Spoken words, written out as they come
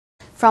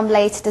From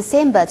late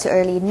December to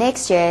early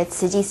next year,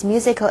 Tzu Chi's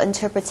musical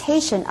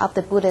interpretation of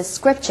the Buddhist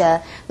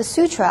scripture, the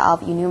Sutra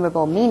of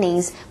Innumerable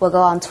Meanings, will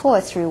go on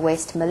tour through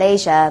West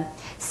Malaysia.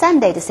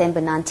 Sunday,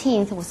 December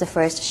 19th was the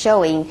first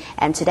showing,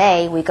 and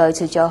today we go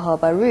to Johor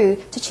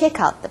Bahru to check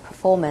out the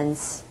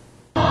performance.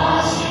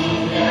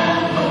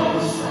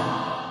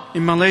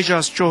 In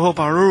Malaysia's Johor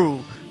Bahru,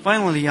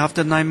 finally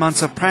after 9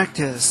 months of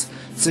practice,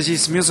 Tzu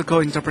Chi's musical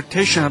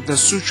interpretation of the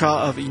Sutra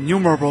of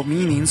Innumerable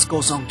Meanings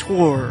goes on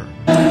tour.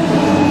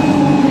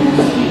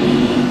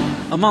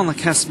 Among the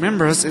cast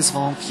members is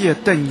volunteer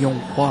Deng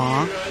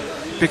Yonghua.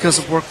 Because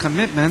of work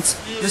commitments,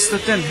 Mr.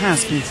 Deng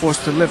has been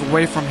forced to live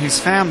away from his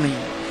family,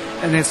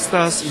 and is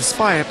thus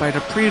inspired by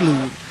the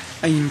prelude,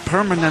 An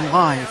Impermanent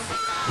Life,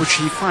 which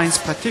he finds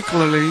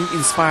particularly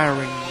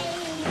inspiring.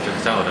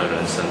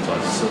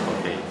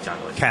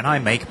 Can I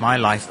make my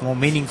life more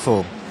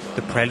meaningful?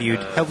 The prelude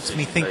helps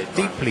me think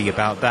deeply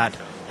about that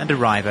and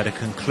arrive at a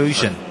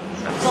conclusion.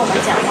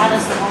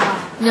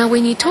 Now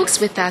when he talks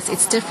with us,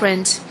 it's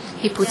different.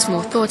 He puts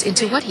more thought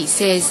into what he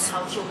says.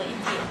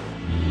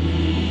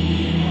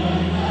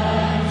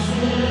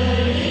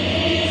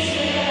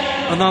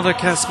 Another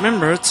cast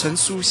member,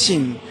 Tzu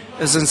Chi,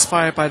 is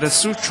inspired by the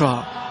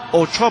sutra,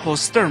 All troubles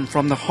stem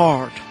from the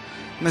heart.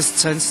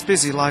 Ms. Chen's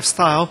busy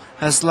lifestyle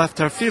has left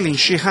her feeling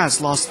she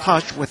has lost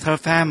touch with her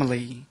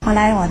family.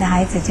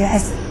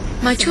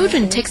 My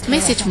children text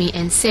messaged me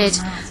and said,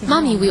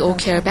 "Mommy, we all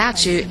care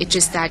about you, it's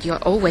just that you're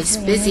always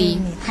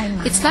busy."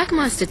 It's like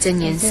Master Zhen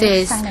Yan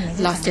says,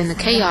 lost in the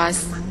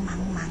chaos.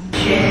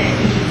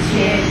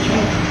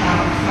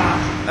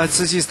 At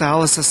Tzu Chi's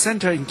dialysis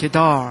center in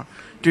Kedar,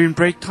 during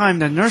break time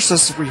the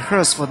nurses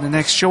rehearse for the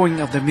next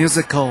showing of the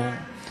musical.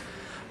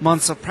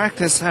 Months of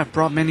practice have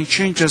brought many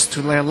changes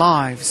to their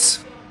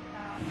lives.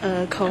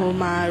 I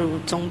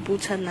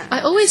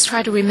always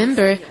try to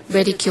remember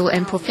ridicule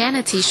and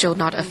profanity should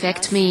not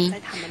affect me.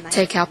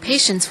 Take our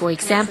patients for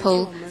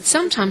example.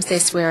 Sometimes they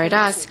swear at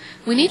us.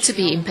 We need to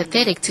be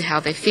empathetic to how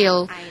they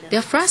feel.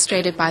 They're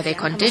frustrated by their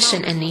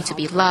condition and need to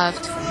be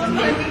loved.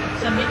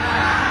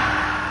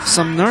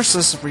 Some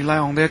nurses rely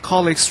on their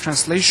colleagues'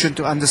 translation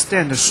to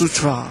understand the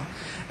sutra,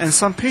 and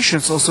some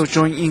patients also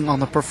join in on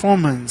the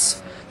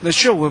performance. The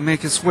show will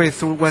make its way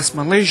through West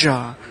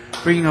Malaysia,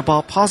 bringing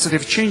about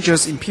positive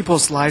changes in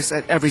people's lives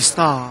at every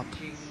stop.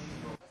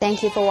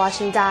 Thank you for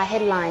watching Da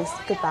Headlines.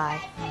 Goodbye.